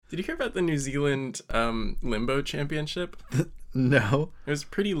Did you hear about the New Zealand limbo championship? No. It was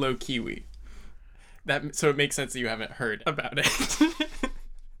pretty low Kiwi. So it makes sense that you haven't heard about it.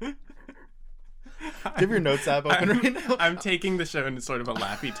 Give your notes app open right now. I'm taking the show in sort of a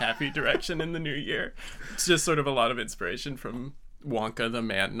Laffy Taffy direction in the new year. It's just sort of a lot of inspiration from Wonka the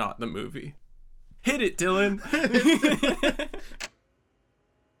man, not the movie. Hit it, Dylan!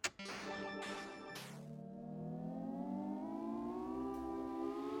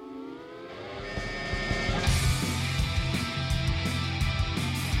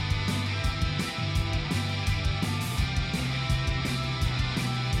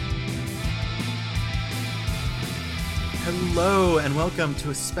 Hello and welcome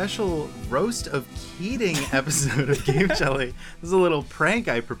to a special Roast of Keating episode of Game Jelly. This is a little prank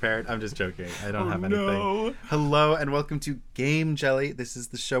I prepared. I'm just joking. I don't have anything. No. Hello and welcome to Game Jelly. This is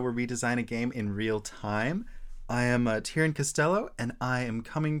the show where we design a game in real time. I am Tyrion Costello and I am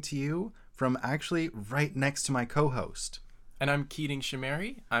coming to you from actually right next to my co-host. And I'm Keating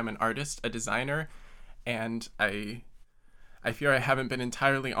Shimeri. I'm an artist, a designer, and I fear I haven't been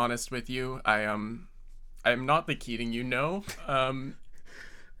entirely honest with you. I'm not the Keating you know.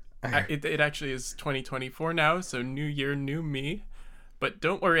 It actually is 2024 now, so new year, new me. But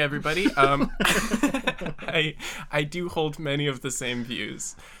don't worry, everybody. I do hold many of the same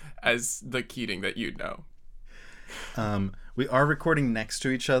views as the Keating that you know. We are recording next to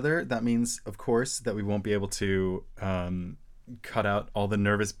each other. That means, of course, that we won't be able to cut out all the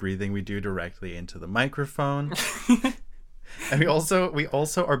nervous breathing we do directly into the microphone. And we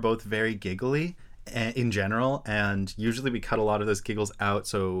also are both very giggly in general, and usually we cut a lot of those giggles out,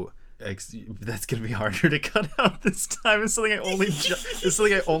 so that's gonna be harder to cut out this time. It's something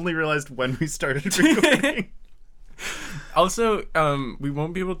I only realized when we started recording. Also, we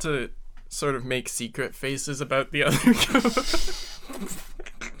won't be able to sort of make secret faces about the other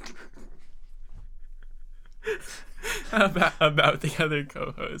about the other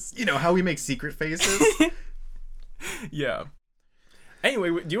co-host. You know how we make secret faces? Yeah. Anyway,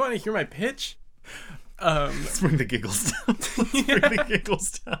 do you want to hear my pitch? Let's bring the giggles down. Bring the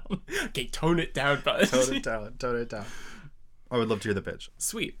giggles down. Okay, tone it down, bud. Tone it down. I would love to hear the pitch.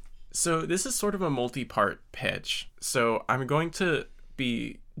 Sweet. So this is sort of a multi-part pitch. So I'm going to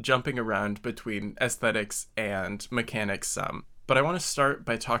be jumping around between aesthetics and mechanics some. But I want to start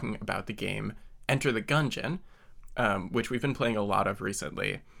by talking about the game Enter the Gungeon, which we've been playing a lot of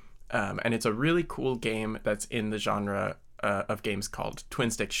recently. And it's a really cool game that's in the genre of games called twin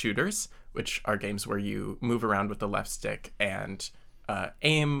stick shooters, which are games where you move around with the left stick and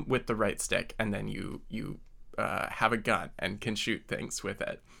aim with the right stick, and then you have a gun and can shoot things with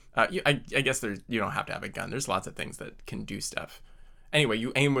it. I guess you don't have to have a gun. There's lots of things that can do stuff. Anyway,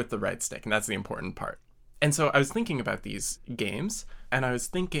 you aim with the right stick, and that's the important part. And so I was thinking about these games, and I was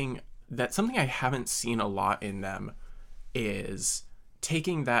thinking that something I haven't seen a lot in them is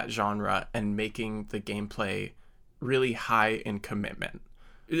taking that genre and making the gameplay really high in commitment.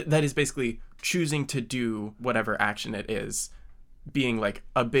 That is basically choosing to do whatever action it is being like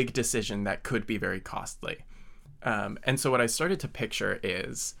a big decision that could be very costly. And so what I started to picture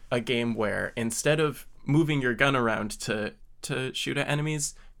is a game where instead of moving your gun around to shoot at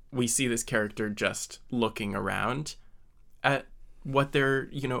enemies, we see this character just looking around at what they're,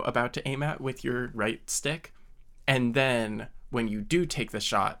 about to aim at with your right stick. And then when you do take the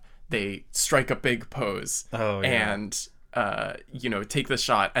shot, they strike a big pose and take the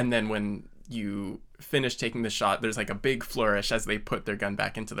shot, and then when you finish taking the shot, there's like a big flourish as they put their gun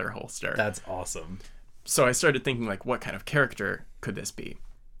back into their holster. That's awesome. So I started thinking, like, what kind of character could this be?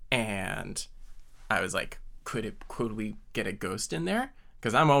 And I was like, could we get a ghost in there?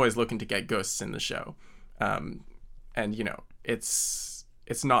 Because I'm always looking to get ghosts in the show. And it's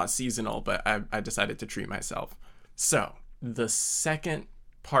not seasonal, but I decided to treat myself. So the second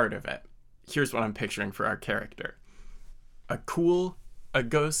part of it, here's what I'm picturing for our character. A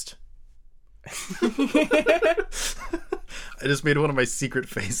ghost. I just made one of my secret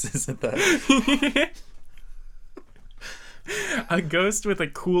faces at that. A ghost with a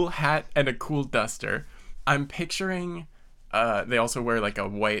cool hat and a cool duster. I'm picturing they also wear like a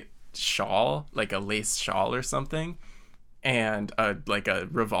white shawl, like a lace shawl or something, and like a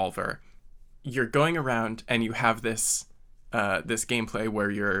revolver. You're going around and you have this gameplay where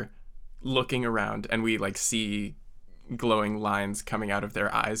you're looking around and we like see glowing lines coming out of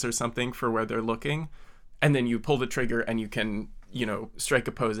their eyes or something for where they're looking, and then you pull the trigger and you can strike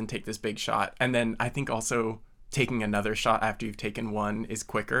a pose and take this big shot. And then I think also taking another shot after you've taken one is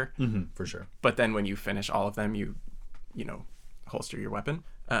quicker. For sure. But then when you finish all of them, you holster your weapon.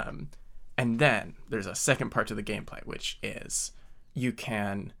 And then there's a second part to the gameplay, which is you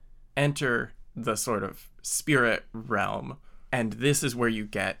can enter the sort of spirit realm, and this is where you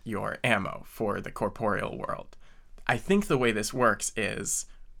get your ammo for the corporeal world. I think the way this works is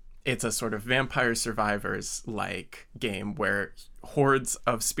it's a sort of Vampire Survivors like game where hordes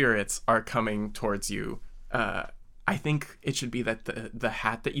of spirits are coming towards you. I think it should be that the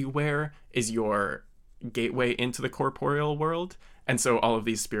hat that you wear is your gateway into the corporeal world, and so all of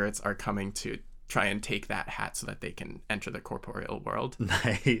these spirits are coming to try and take that hat so that they can enter the corporeal world.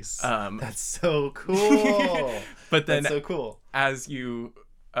 Nice. That's so cool. But then that's so cool. As you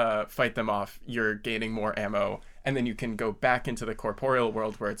fight them off, you're gaining more ammo, and then you can go back into the corporeal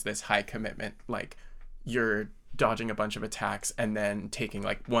world where it's this high commitment, like you're dodging a bunch of attacks and then taking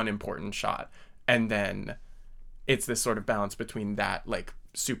like one important shot, and then it's this sort of balance between that like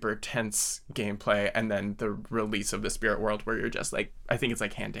super tense gameplay and then the release of the spirit world where you're just like, I think it's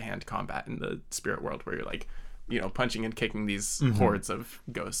like hand-to-hand combat in the spirit world where you're like, you know, punching and kicking these hordes of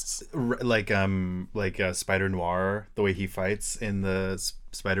ghosts, like Spider Noir, the way he fights in the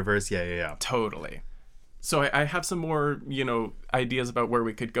Spider-Verse. Yeah, totally. So I have some more, you know, ideas about where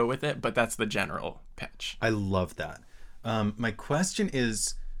we could go with it, but that's the general pitch. I love that. My question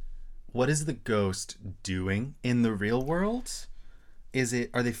is, what is the ghost doing in the real world?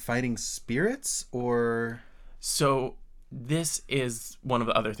 Are they fighting spirits or? So this is one of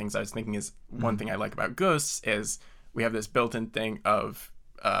the other things I was thinking is one thing I like about ghosts is we have this built-in thing of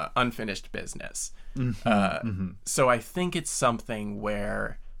unfinished business. So I think it's something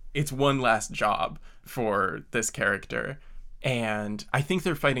where it's one last job for this character, and I think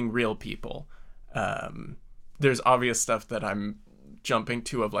they're fighting real people. There's obvious stuff that I'm jumping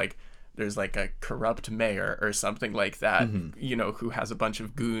to of like, there's like a corrupt mayor or something like that, you know, who has a bunch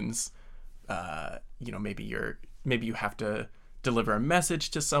of goons. You know, maybe you have to deliver a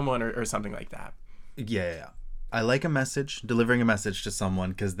message to someone or something like that. Yeah. I like delivering a message to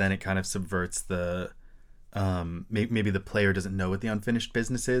someone, because then it kind of subverts the maybe the player doesn't know what the unfinished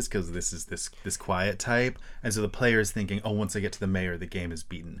business is, because this is this quiet type, and so the player is thinking, oh, once I get to the mayor, the game is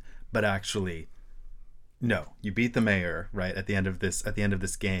beaten. But actually, no, you beat the mayor right at the end of this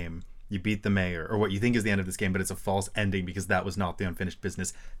game. You beat the mayor, or what you think is the end of this game, but it's a false ending because that was not the unfinished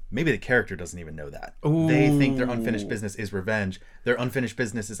business. Maybe the character doesn't even know that. Ooh. They think their unfinished business is revenge. Their unfinished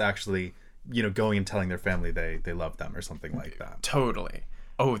business is actually, you know, going and telling their family they love them or something like that. Totally.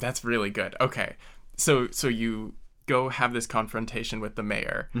 Oh, that's really good. Okay. So you go have this confrontation with the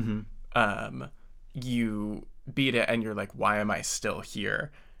mayor. You beat it and you're like, why am I still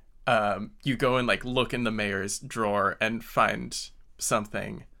here? You go and like look in the mayor's drawer and find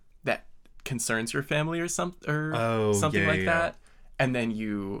something that concerns your family or something like that, and then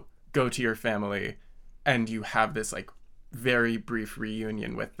you go to your family and you have this like very brief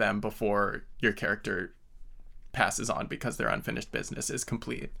reunion with them before your character passes on because their unfinished business is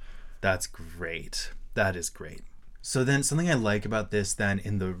complete. That's great. That is great. So then something I like about this then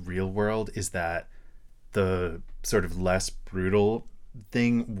in the real world is that the sort of less brutal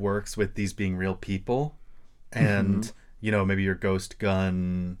thing works with these being real people, and you know, maybe your ghost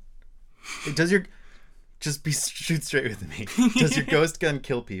gun shoot straight with me. Does your ghost gun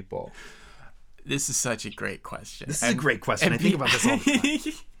kill people? This is such a great question. This is a great question. I think about this all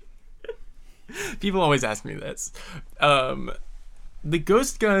the time. People always ask me this. The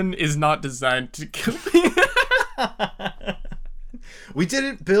ghost gun is not designed to kill people. We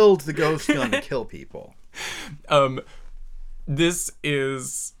didn't build the ghost gun to kill people. This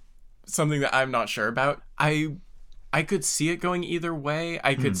is something that I'm not sure about. I could see it going either way.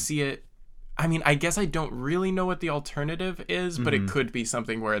 I could see it. I mean, I guess I don't really know what the alternative is, but it could be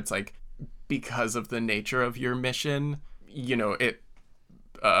something where it's like, because of the nature of your mission, you know, it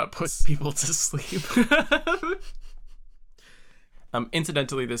puts people to sleep.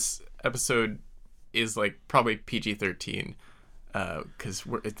 Incidentally, this episode is like probably PG-13 because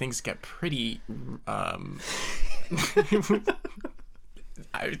things get pretty. I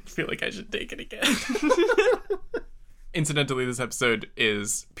feel like I should take it again. Incidentally, this episode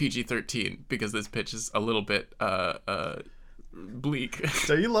is PG-13 because this pitch is a little bit bleak.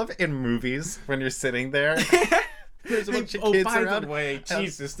 Don't you love in movies when you're sitting there? There's a bunch of kids around. By the way,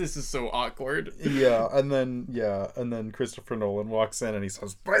 Jesus, this is so awkward. And then Christopher Nolan walks in and he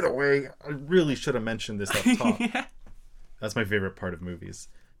says, by the way, I really should have mentioned this up top. Yeah. That's my favorite part of movies.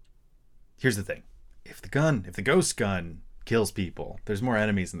 Here's the thing. If the ghost gun kills people, there's more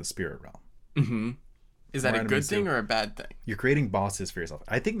enemies in the spirit realm. Is that a good thing or a bad thing? You're creating bosses for yourself.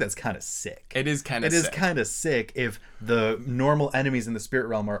 I think that's kind of sick. It is kind of sick. It is kind of sick if the normal enemies in the spirit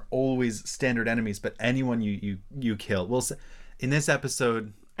realm are always standard enemies, but anyone you kill. Well, in this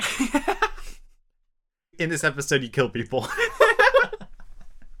episode, you kill people.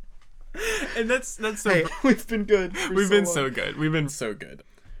 And that's so Hey, we've been good. We've been so good. We've been so good.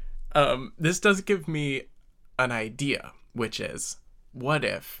 This does give me an idea, which is, what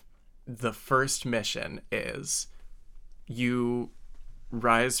if the first mission is you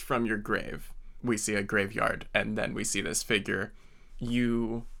rise from your grave? We see a graveyard, and then we see this figure.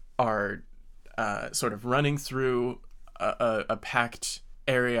 You are sort of running through a packed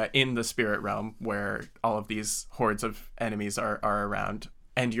area in the spirit realm where all of these hordes of enemies are around,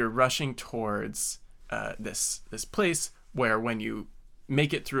 and you're rushing towards this place where, when you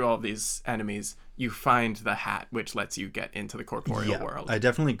make it through all these enemies, you find the hat, which lets you get into the corporeal world. I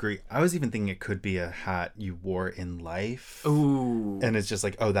definitely agree. I was even thinking it could be a hat you wore in life. Ooh. And it's just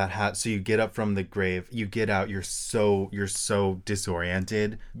like, oh, that hat. So you get up from the grave, you get out, you're so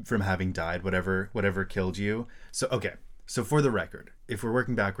disoriented from having died, whatever killed you. So, okay. So for the record, if we're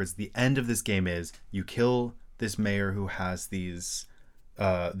working backwards, the end of this game is you kill this mayor who has these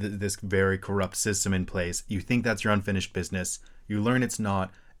this very corrupt system in place. You think that's your unfinished business. You learn it's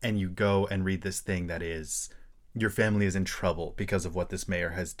not, and you go and read this thing that is, your family is in trouble because of what this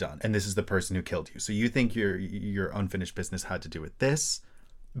mayor has done, and this is the person who killed you. So you think your unfinished business had to do with this,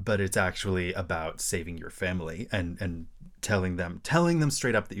 but it's actually about saving your family and telling them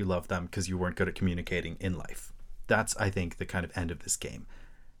straight up that you love them because you weren't good at communicating in life. That's, I think, the kind of end of this game.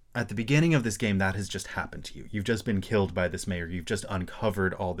 At the beginning of this game, that has just happened to you. You've just been killed by this mayor. You've just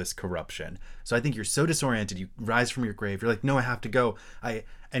uncovered all this corruption. So I think you're so disoriented. You rise from your grave. You're like, no, I have to go.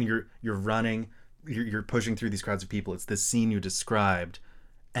 And you're running. You're pushing through these crowds of people. It's this scene you described,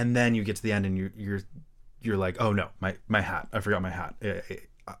 and then you get to the end, and you're like, oh no, my hat. I forgot my hat.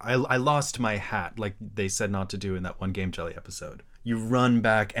 I lost my hat, like they said not to do in that one Game Jelly episode. You run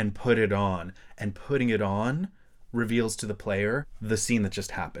back and put it on, and putting it on reveals to the player the scene that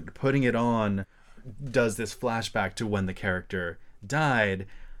just happened. Putting it on does this flashback to when the character died,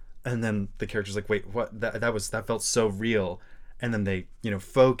 and then the character's like, wait, what? That felt so real. And then they,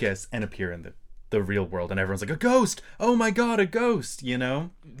 focus and appear in the real world, and everyone's like, a ghost! Oh my god, a ghost!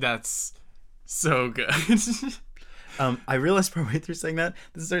 That's so good. I realized partway through saying that,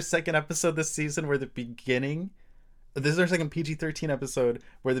 this is our second episode this season where this is our second PG-13 episode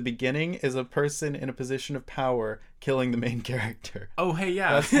where the beginning is a person in a position of power killing the main character. Oh, hey,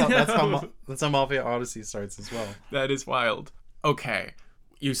 yeah. That's how Mafia Odyssey starts as well. That is wild. Okay.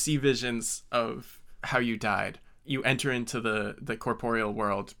 You see visions of how you died. You enter into the corporeal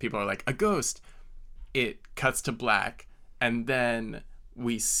world. People are like, a ghost. It cuts to black. And then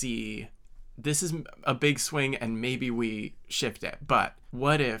we see, this is a big swing, and maybe we shift it. But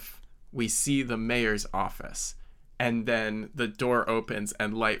what if we see the mayor's office? And then the door opens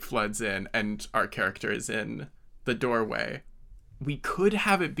and light floods in, and our character is in the doorway. We could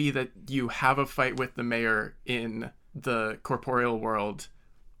have it be that you have a fight with the mayor in the corporeal world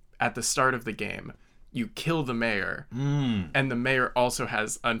at the start of the game. You kill the mayor, and the mayor also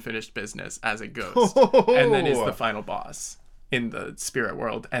has unfinished business as a ghost, and then is the final boss in the spirit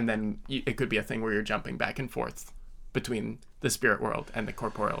world. And then it could be a thing where you're jumping back and forth between the spirit world and the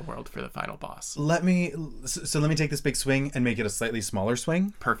corporeal world for the final boss. Let me take this big swing and make it a slightly smaller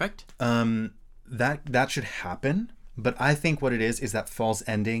swing. Perfect. That should happen, but I think what it is that false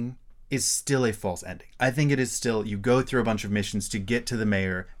ending is still a false ending. I think it is still, you go through a bunch of missions to get to the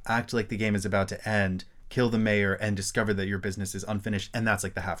mayor, act like the game is about to end, kill the mayor, and discover that your business is unfinished, and that's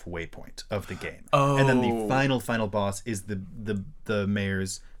like the halfway point of the game. Oh. And then the final boss is the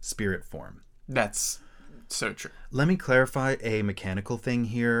mayor's spirit form. That's so true. Let me clarify a mechanical thing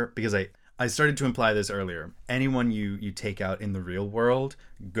here, because I started to imply this earlier. Anyone you take out in the real world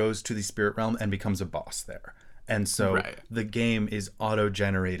goes to the spirit realm and becomes a boss there. And so the game is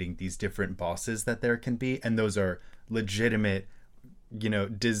auto-generating these different bosses that there can be, and those are legitimate,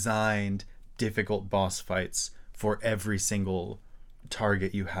 designed, difficult boss fights for every single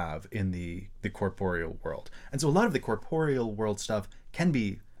target you have in the corporeal world. And so a lot of the corporeal world stuff can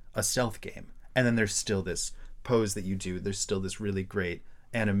be a stealth game. And then there's still this pose that you do. There's still this really great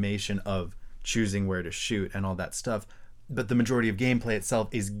animation of choosing where to shoot and all that stuff. But the majority of gameplay itself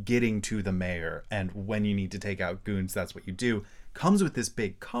is getting to the mayor, and when you need to take out goons, that's what you do. Comes with this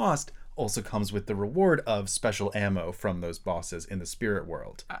big cost, also comes with the reward of special ammo from those bosses in the spirit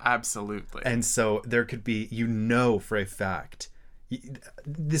world. Absolutely. And so there could be, for a fact,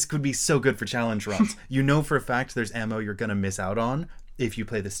 this could be so good for challenge runs. For a fact there's ammo you're going to miss out on if you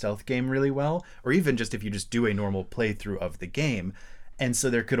play the stealth game really well, or even just if you just do a normal playthrough of the game. And so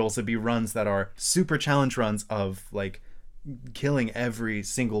there could also be runs that are super challenge runs of like killing every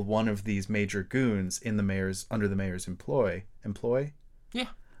single one of these major goons in under the mayor's employ? Yeah.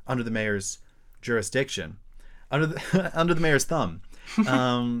 Under the mayor's jurisdiction. Under the mayor's thumb.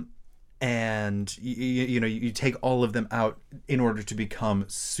 and you take all of them out in order to become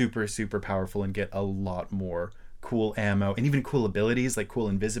super, super powerful and get a lot more cool ammo and even cool abilities, like cool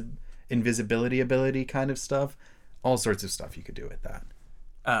invisibility ability kind of stuff. All sorts of stuff you could do with that.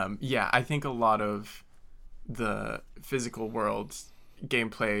 Yeah, I think a lot of the physical world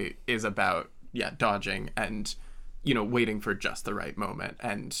gameplay is about dodging and waiting for just the right moment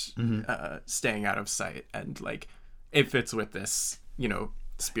and staying out of sight, and like it fits with this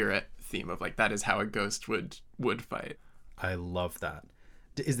spirit theme of like that is how a ghost would fight. I love that.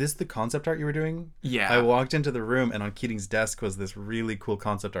 Is this the concept art you were doing? Yeah. I walked into the room and on Keating's desk was this really cool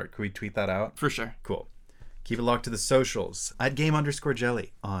concept art. Could we tweet that out? For sure. Cool. Keep it locked to the socials at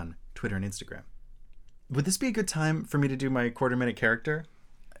game_jelly on Twitter and Instagram. Would this be a good time for me to do my quarter-minute character?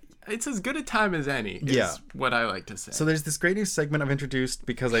 It's as good a time as any, is what I like to say. So there's this great new segment I've introduced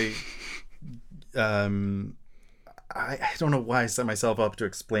because I don't know why I set myself up to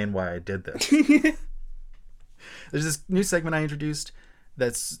explain why I did this. There's this new segment I introduced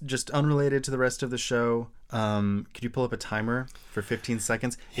that's just unrelated to the rest of the show. Could you pull up a timer for 15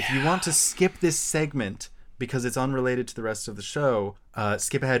 seconds? Yeah. If you want to skip this segment because it's unrelated to the rest of the show,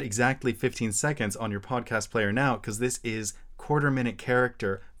 skip ahead exactly 15 seconds on your podcast player now, because this is quarter-minute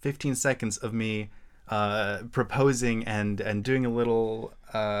character, 15 seconds of me proposing and doing a little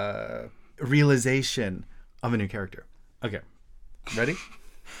realization of a new character. Okay. Ready?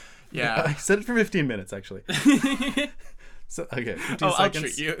 Yeah. I said it for 15 minutes, actually. So, okay. 15 seconds. I'll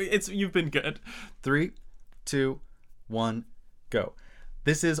treat you. You've been good. 3, 2, 1, go.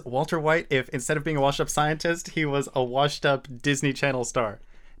 This is Walter White if instead of being a washed-up scientist, he was a washed-up Disney Channel star.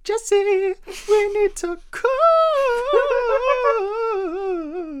 Jesse, we need to cook.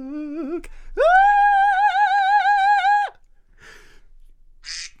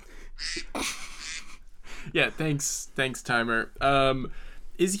 Yeah, thanks, timer.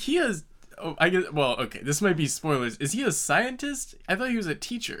 Is he a... Oh, I guess... Well, okay, this might be spoilers. Is he a scientist? I thought he was a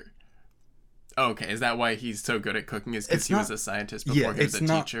teacher. Oh, okay, is that why he's so good at cooking? Is because he was a scientist before he was a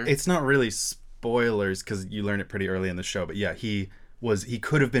teacher? It's not really spoilers because you learn it pretty early in the show. But yeah, he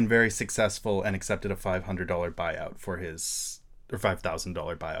could have been very successful and accepted a $500 buyout for his... Or $5,000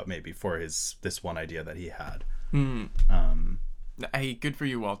 buyout, maybe, for this one idea that he had. Hey, good for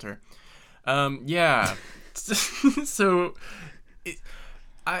you, Walter. Yeah. So...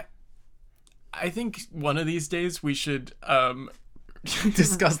 I think one of these days we should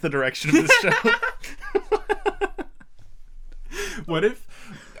discuss the direction of the show.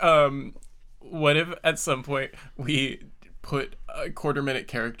 What if at some point we put a quarter-minute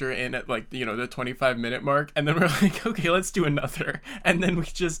character in at like the 25-minute mark, and then we're like, okay, let's do another, and then we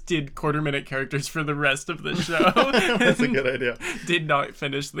just did quarter-minute characters for the rest of the show. That's a good idea. Did not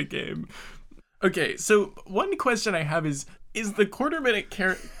finish the game. Okay, so one question I have is the quarter-minute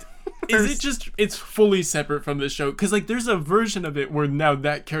character... Is it just, it's fully separate from the show? Because, like, there's a version of it where now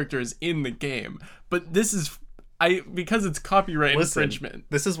that character is in the game. But this is, because it's copyright infringement.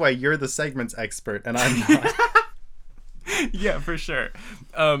 This is why you're the segments expert and I'm not. Yeah, for sure.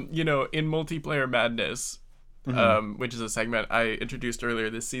 In Multiplayer Madness, which is a segment I introduced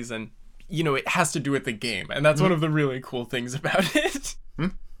earlier this season, it has to do with the game. And that's one of the really cool things about it.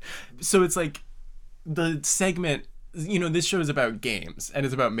 So it's like, the segment... this show is about games, and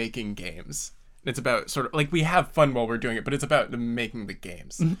it's about making games. It's about sort of, like, we have fun while we're doing it, but it's about making the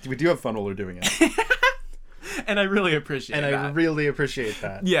games. We do have fun while we're doing it. And I really appreciate that. I really appreciate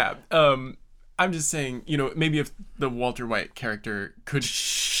that. Yeah. I'm just saying, maybe if the Walter White character could...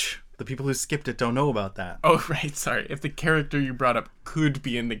 Shh. The people who skipped it don't know about that. Oh, right. Sorry. If the character you brought up could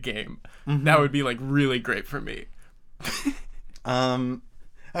be in the game, that would be, like, really great for me. I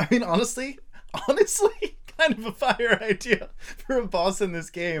mean, honestly... kind of a fire idea for a boss in this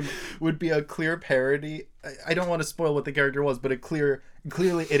game would be a clear parody. I don't want to spoil what the character was, but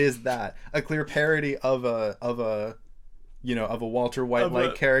clearly it is that a clear parody of a Walter White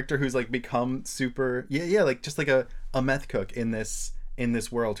like character who's like become super like just like a meth cook in this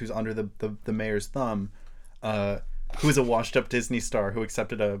world who's under the mayor's thumb, who is a washed up Disney star who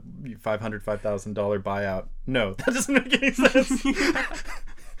accepted a $5,000 buyout. No, that doesn't make any sense.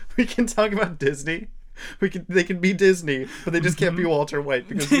 We can talk about Disney. They can be Disney, but they just can't be Walter White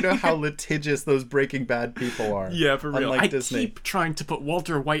because you know how litigious those Breaking Bad people are. Yeah, for real. I keep trying to put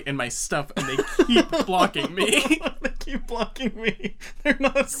Walter White in my stuff, and they keep blocking me. They keep blocking me. They're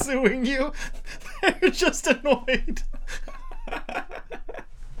not suing you. They're just annoyed.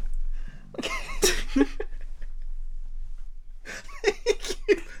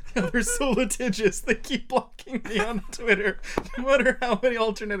 They're so litigious. They keep blocking me on Twitter, no matter how many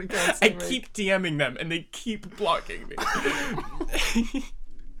alternate accounts I keep DMing them, and they keep blocking me.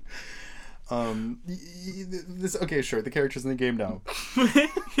 This okay, sure. The character's in the game now.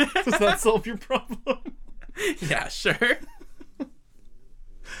 Does that solve your problem? Yeah, sure.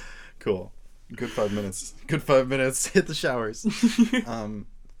 Cool. Good 5 minutes. Good 5 minutes. Hit the showers.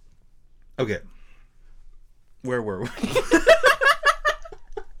 Okay. Where were we?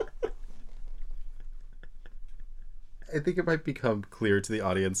 I think it might become clear to the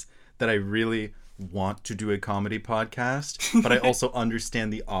audience that I really want to do a comedy podcast, but I also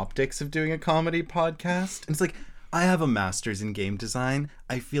understand the optics of doing a comedy podcast. And it's like, I have a master's in game design.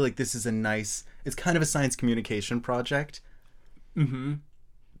 I feel like this is it's kind of a science communication project. Mm-hmm.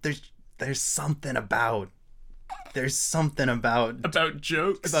 There's something about jokes.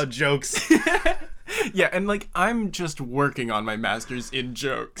 About jokes. Yeah, and like I'm just working on my master's in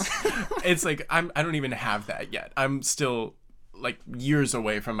jokes. It's like I don't even have that yet. I'm still like years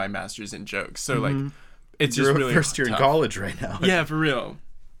away from my master's in jokes. So like it's You're just really first year in college right now. Yeah, for real.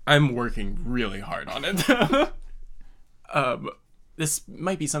 I'm working really hard on it. This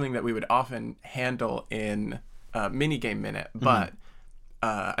might be something that we would often handle in Minigame Minute, but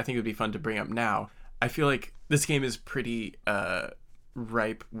I think it would be fun to bring up now. I feel like this game is pretty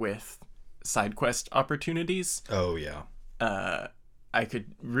ripe with side quest opportunities. Oh, yeah. I could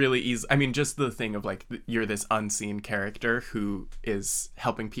really I mean, just the thing of like, you're this unseen character who is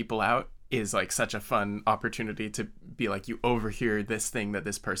helping people out is like such a fun opportunity to be like, you overhear this thing that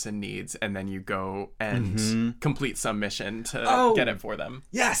this person needs, and then you go and complete some mission to get it for them.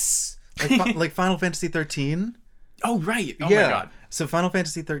 Yes! Like Final Fantasy 13. Oh, right. Oh, yeah. my God. So Final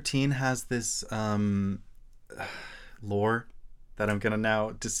Fantasy 13 has this lore that I'm going to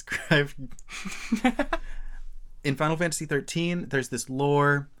now describe. In Final Fantasy 13, there's this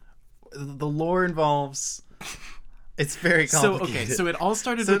lore. The lore involves... It's very complicated. So it all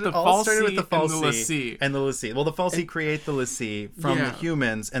started with the Fal'Cie and the l'Cie. And the l'Cie. Well, the Fal'Cie create the l'Cie from the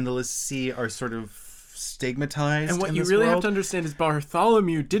humans, and the l'Cie are sort of stigmatized. And what in you this really world. have to understand is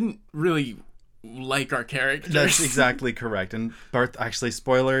Bartholomew didn't really like our characters. That's exactly correct. And Barth, actually,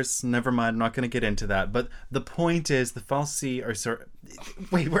 spoilers, never mind, I'm not going to get into that. But the point is, the Fal'Cie are sort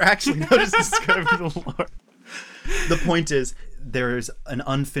of... Wait, we're actually not just describing the lore. The point is, there's an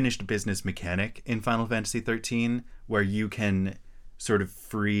unfinished business mechanic in Final Fantasy 13 where you can sort of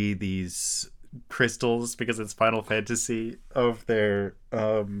free these crystals, because it's Final Fantasy, of their...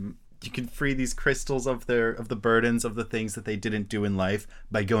 you can free these crystals of the burdens of the things that they didn't do in life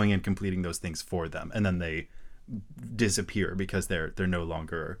by going and completing those things for them, and then they disappear because they're no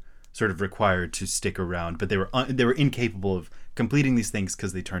longer sort of required to stick around, but they were incapable of completing these things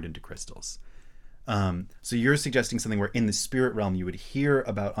because they turned into crystals. So you're suggesting something where in the spirit realm you would hear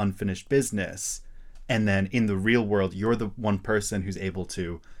about unfinished business, and then in the real world you're the one person who's able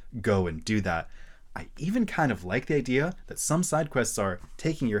to go and do that. I even kind of like the idea that some side quests are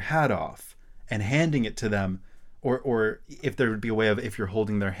taking your hat off and handing it to them, or if there would be a way of, if you're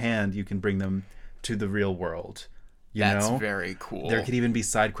holding their hand, you can bring them to the real world. That's very cool. There could even be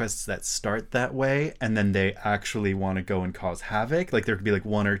side quests that start that way, and then they actually want to go and cause havoc. Like there could be like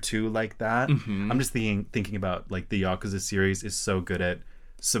one or two like that. I'm just thinking about like the Yakuza series is so good at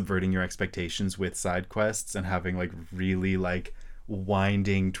subverting your expectations with side quests and having like really like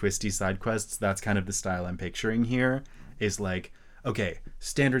winding, twisty side quests. That's kind of the style I'm picturing here. Is like, okay,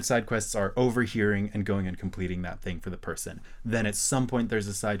 standard side quests are overhearing and going and completing that thing for the person. Then at some point there's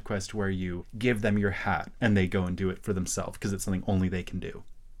a side quest where you give them your hat and they go and do it for themselves because it's something only they can do.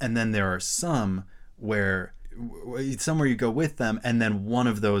 And then there are some where you go with them, and then one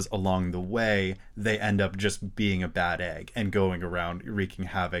of those along the way, they end up just being a bad egg and going around wreaking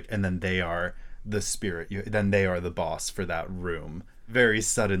havoc, and then they are the spirit. Then they are the boss for that room. Very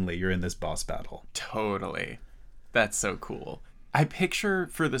suddenly you're in this boss battle. Totally. That's so cool. I picture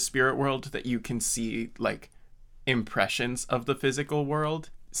for the spirit world that you can see like impressions of the physical world.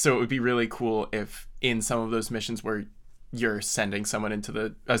 So it would be really cool if in some of those missions where you're sending someone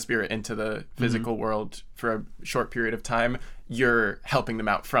into a spirit into the physical world for a short period of time, you're helping them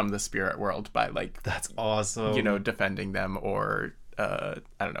out from the spirit world by like, that's awesome. Defending them or I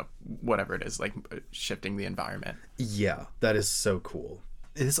don't know, whatever it is, like shifting the environment. Yeah, that is so cool.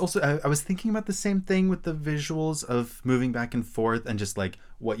 It's also, I was thinking about the same thing with the visuals of moving back and forth and just like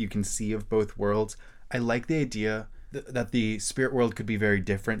what you can see of both worlds. I like the idea that the spirit world could be very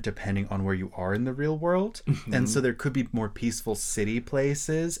different depending on where you are in the real world. And so there could be more peaceful city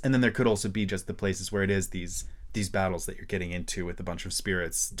places, and then there could also be just the places where it is these battles that you're getting into with a bunch of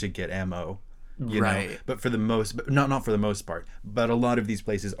spirits to get ammo. You know? But for the most, not for the most part, but a lot of these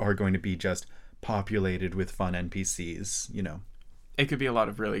places are going to be just populated with fun NPCs, It could be a lot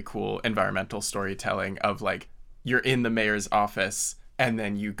of really cool environmental storytelling of like, you're in the mayor's office and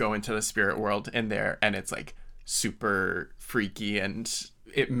then you go into the spirit world in there, and it's like super freaky, and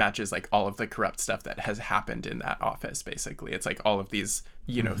it matches like all of the corrupt stuff that has happened in that office. Basically, it's like all of these,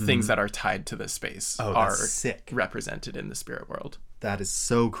 you know, things that are tied to the space are sick. Represented in the spirit world. That is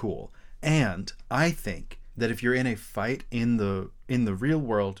so cool. And I think that if you're in a fight in the real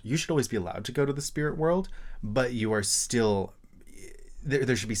world, you should always be allowed to go to the spirit world, but you are still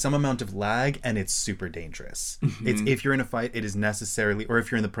there should be some amount of lag, and it's super dangerous. It's if you're in a fight, it is necessarily, or if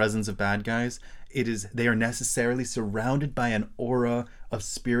you're in the presence of bad guys, they are necessarily surrounded by an aura of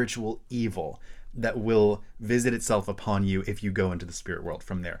spiritual evil that will visit itself upon you if you go into the spirit world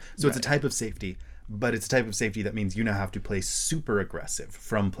from there. So It's a type of safety, but it's a type of safety that means you now have to play super aggressive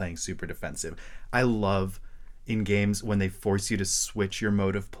from playing super defensive. I love in games when they force you to switch your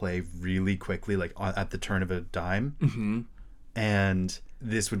mode of play really quickly, like at the turn of a dime. And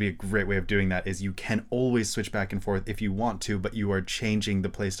this would be a great way of doing that, is you can always switch back and forth if you want to, but you are changing the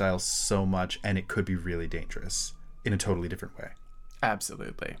playstyle so much, and it could be really dangerous in a totally different way.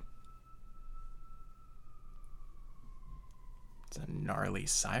 Absolutely. It's a gnarly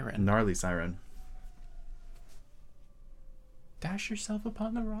siren. Gnarly siren. Dash yourself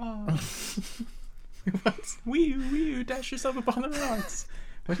upon the rocks. What? Wee, dash yourself upon the rocks.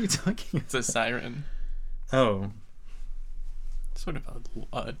 What are you talking about? It's a siren. Oh. Sort of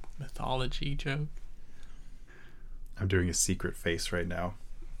a mythology joke. I'm doing a secret face right now.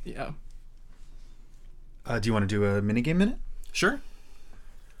 Yeah. Do you want to do a minigame minute? Sure.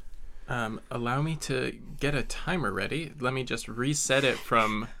 Allow me to get a timer ready. Let me just reset it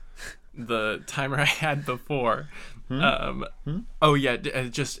from the timer I had before. Oh yeah,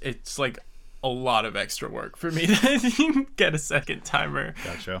 it's like a lot of extra work for me to get a second timer.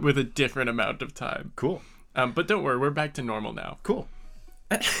 Gotcha. With a different amount of time. Cool. But don't worry, we're back to normal now. Cool.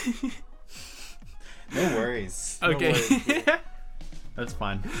 No worries. Okay. No worries. That's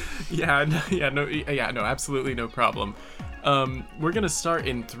fine. No, absolutely no problem. We're gonna start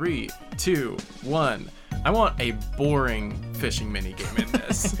in 3, 2, 1. I want a boring fishing minigame in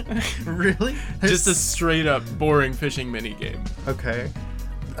this. Really? Just a straight up boring fishing minigame. Okay.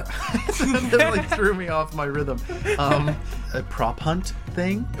 That like threw me off my rhythm. A prop hunt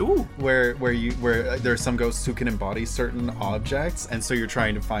thing. Ooh. Where there are some ghosts who can embody certain objects, and so you're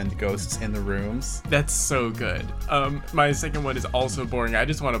trying to find the ghosts in the rooms. That's so good. My second one is also boring. I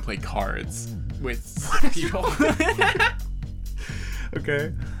just want to play cards with people.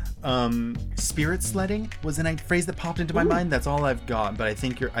 Okay. Spirit sledding was a phrase that popped into my mind. That's all I've got, but I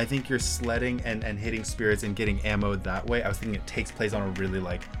think you're sledding and hitting spirits and getting ammo that way. I was thinking it takes place on a really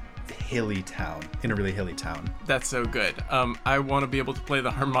hilly town. That's so good. I want to be able to play the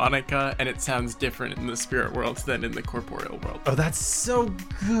harmonica, and it sounds different in the spirit world than in the corporeal world. Oh, that's so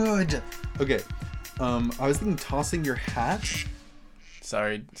good. Okay. I was thinking tossing your hat.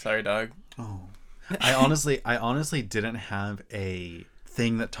 Sorry, dog. Oh. I honestly didn't have a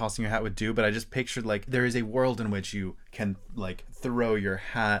thing that tossing your hat would do, but I just pictured there is a world in which you can throw your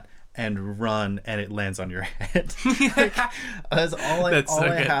hat and run and it lands on your head. That's all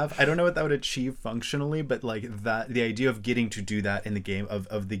I have. I don't know what that would achieve functionally, but that the idea of getting to do that in the game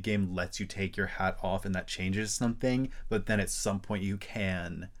of the game lets you take your hat off and that changes something, but then at some point you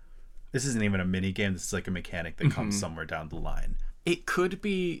can. This isn't even a mini game. This is a mechanic that comes somewhere down the line. It could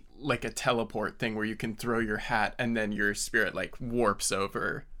be like a teleport thing where you can throw your hat and then your spirit warps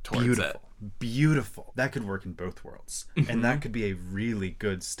over towards it. Beautiful. That could work in both worlds. And that could be a really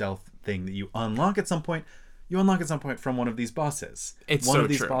good stealth thing that you unlock at some point. You unlock at some point from one of these bosses. It's one so of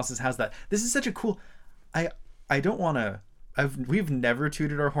these true. Bosses has that. This is such a cool. I don't want to. We've never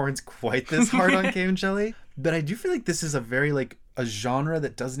tooted our horns quite this hard on Game Jelly, but I do feel like this is a very a genre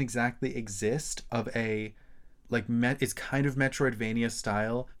that doesn't exactly exist of a. It's kind of Metroidvania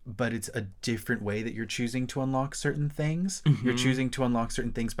style, but it's a different way that you're choosing to unlock certain things. You're choosing to unlock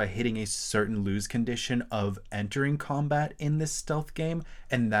certain things by hitting a certain lose condition of entering combat in this stealth game,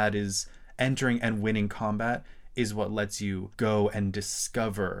 and that is entering and winning combat is what lets you go and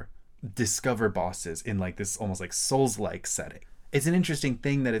discover bosses in this almost Souls-like setting. It's an interesting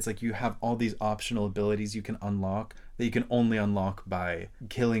thing that it's you have all these optional abilities you can unlock that you can only unlock by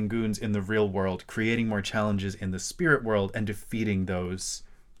killing goons in the real world, creating more challenges in the spirit world, and defeating those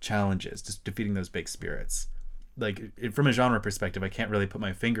challenges, just defeating those big spirits. From a genre perspective, I can't really put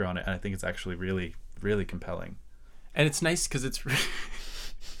my finger on it, and I think it's actually really, really compelling. And it's nice because it's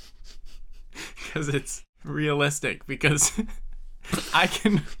realistic, because I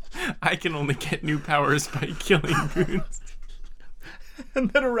can only get new powers by killing goons.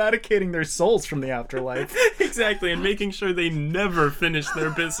 And then eradicating their souls from the afterlife. Exactly, and making sure they never finish their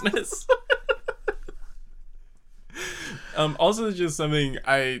business. Also, just something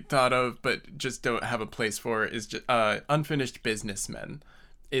I thought of but just don't have a place for is just unfinished businessmen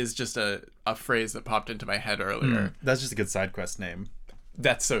is just a phrase that popped into my head earlier. That's just a good side quest name.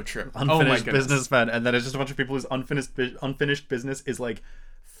 That's so true. Unfinished businessman, and then it's just a bunch of people whose unfinished business is like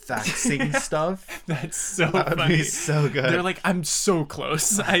faxing stuff. That's so that would funny. Be so good. They're like, I'm so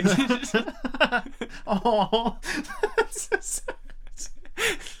close. Oh,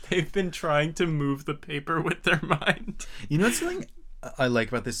 they've been trying to move the paper with their mind. You know what's something I like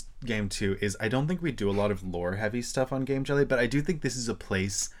about this game too is I don't think we do a lot of lore heavy stuff on Game Jelly, but I do think this is a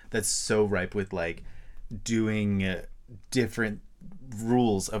place that's so ripe with like doing different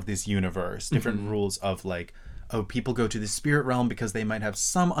rules of this universe, different rules of like, oh, people go to the spirit realm because they might have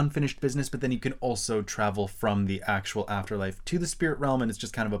some unfinished business, but then you can also travel from the actual afterlife to the spirit realm, and it's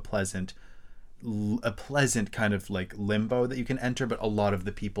just kind of a pleasant kind of like limbo that you can enter, but a lot of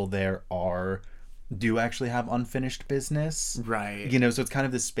the people there do actually have unfinished business, right? You know, so it's kind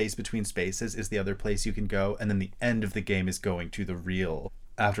of this space between spaces is the other place you can go, and then the end of the game is going to the real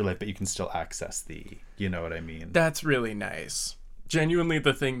afterlife, but you can still access you know what I mean? That's really nice. Genuinely,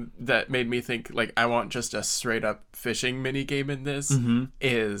 the thing that made me think like I want just a straight up fishing mini game in this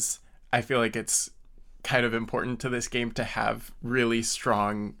is I feel like it's kind of important to this game to have really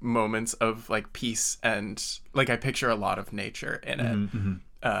strong moments of like peace, and like I picture a lot of nature in it.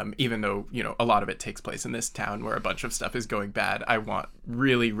 Even though, you know, a lot of it takes place in this town where a bunch of stuff is going bad, I want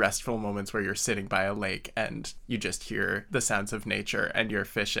really restful moments where you're sitting by a lake and you just hear the sounds of nature and you're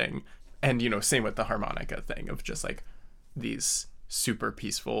fishing. And, you know, same with the harmonica thing of just like these super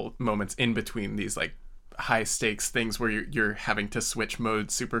peaceful moments in between these like high stakes things where you're having to switch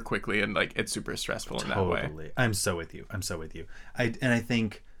modes super quickly, and like it's super stressful in that way. Totally. I'm so with you. I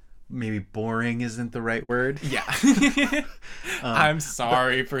think maybe boring isn't the right word. Yeah. I'm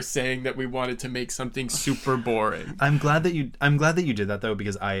sorry for saying that we wanted to make something super boring. I'm glad that you did that though,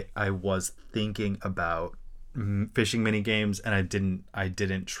 because I was thinking about fishing mini games, and I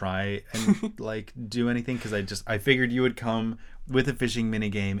didn't try and like do anything because I figured you would come with a fishing mini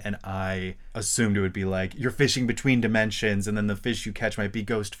game, and I assumed it would be like you're fishing between dimensions, and then the fish you catch might be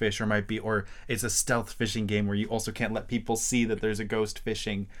ghost fish, or it's a stealth fishing game where you also can't let people see that there's a ghost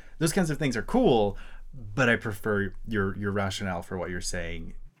fishing. Those kinds of things are cool, but I prefer your rationale for what you're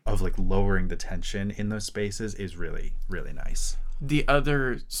saying of like lowering the tension in those spaces is really, really nice. The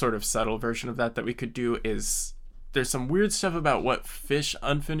other sort of subtle version of that we could do is there's some weird stuff about what fish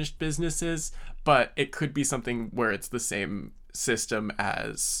unfinished business is, but it could be something where it's the same system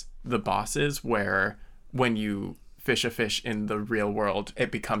as the bosses, where when you fish a fish in the real world,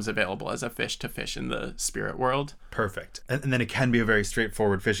 it becomes available as a fish to fish in the spirit world. Perfect. And then it can be a very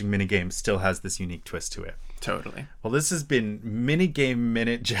straightforward fishing minigame, still has this unique twist to it. Totally. Well, this has been Minigame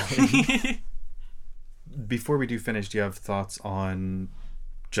Minute Jelly. Before we do finish, do you have thoughts on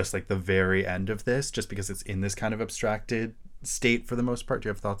just like the very end of this, just because it's in this kind of abstracted state for the most part? Do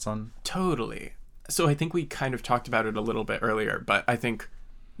you have thoughts on? Totally. So I think we kind of talked about it a little bit earlier, but I think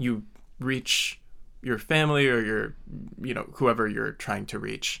you reach your family or your, you know, whoever you're trying to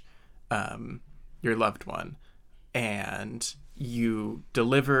reach, your loved one, and you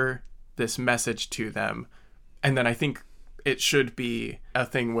deliver this message to them. And then I think it should be a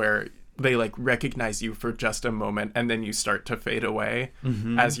thing where they like recognize you for just a moment, and then you start to fade away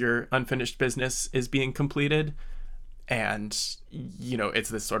as your unfinished business is being completed. And, you know, it's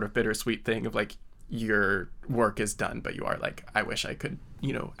this sort of bittersweet thing of like, your work is done, but you are like, I wish I could,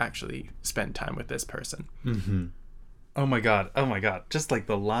 you know, actually spend time with this person. Oh my god. Just like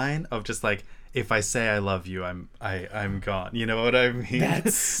the line of just like, if I say I love you, I'm gone. You know what I mean?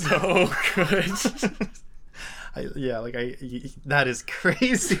 That's so good. That is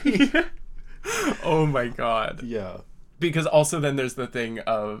crazy. Oh my god. Yeah. Because also then there's the thing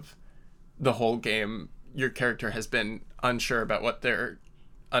of the whole game, your character has been unsure about what their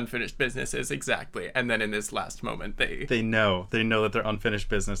unfinished business is exactly, and then in this last moment they know that their unfinished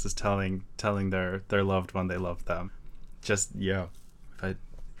business is telling their loved one they love them. Just that'd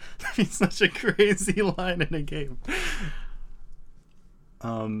be such a crazy line in a game.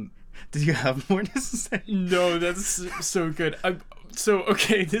 Did you have more to say? No, that's so good.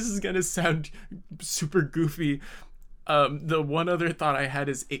 Okay, this is gonna sound super goofy. The one other thought I had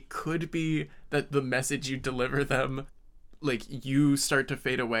is it could be that the message you deliver them, like you start to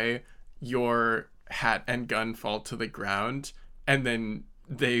fade away, your hat and gun fall to the ground, and then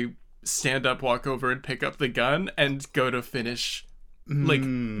they stand up, walk over and pick up the gun and go to finish, like,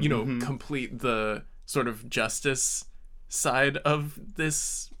 you know, complete the sort of justice side of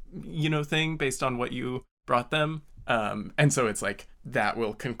this, you know, thing based on what you brought them. And so it's like that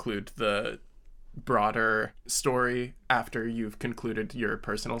will conclude the broader story after you've concluded your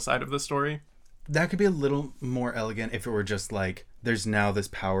personal side of the story. That could be a little more elegant if it were just like, there's now this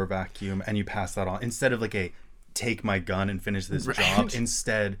power vacuum and you pass that on. Instead of like a take my gun and finish this job.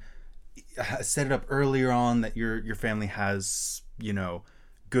 Instead, set it up earlier on that your family has, you know,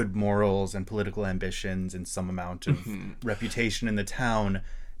 good morals and political ambitions and some amount of reputation in the town.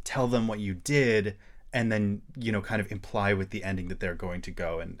 Tell them what you did, and then, you know, kind of imply with the ending that they're going to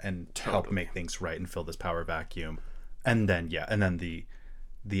go and help make things right and fill this power vacuum. And then,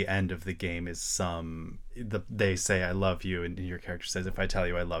 the end of the game is they say I love you, and your character says, if I tell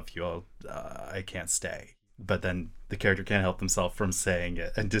you I love you, I can't stay. But then the character can't help themselves from saying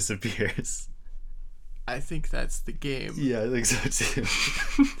it and disappears. I think that's the game. Yeah, I think so too.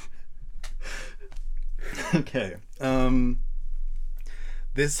 Okay.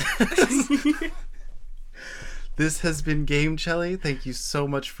 This has been Game Chelly. Thank you so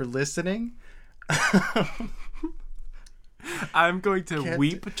much for listening. I'm going to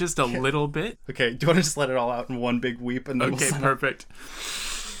weep just a little bit. Okay, do you want to just let it all out in one big weep? And then okay, perfect.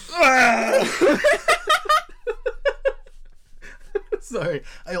 Sorry,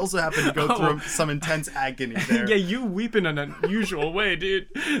 I also happen to go through some intense agony there. Yeah, you weep in an unusual way, dude.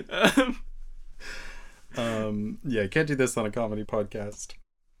 Yeah, can't do this on a comedy podcast.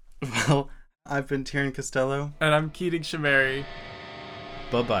 Well, I've been Tieran Costello. And I'm Keating Shamari.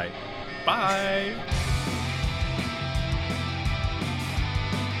 Bye-bye. Bye.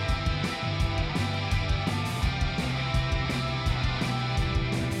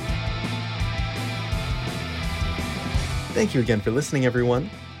 Thank you again for listening, everyone.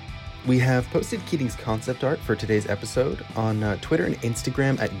 We have posted Keating's concept art for today's episode on Twitter and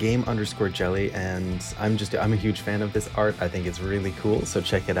Instagram at game_jelly, and I'm a huge fan of this art. I think it's really cool, so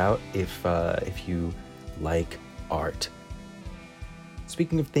check it out if you like art.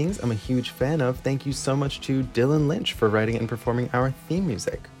 Speaking of things I'm a huge fan of, thank you so much to Dylan Lynch for writing and performing our theme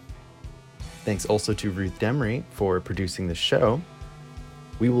music. Thanks also to Ruth Demery for producing the show.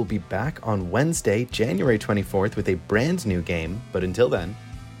 We will be back on Wednesday, January 24th with a brand new game, but until then,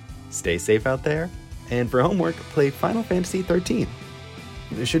 stay safe out there, and for homework, play Final Fantasy XIII.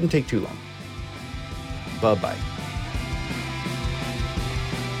 It shouldn't take too long. Bye-bye.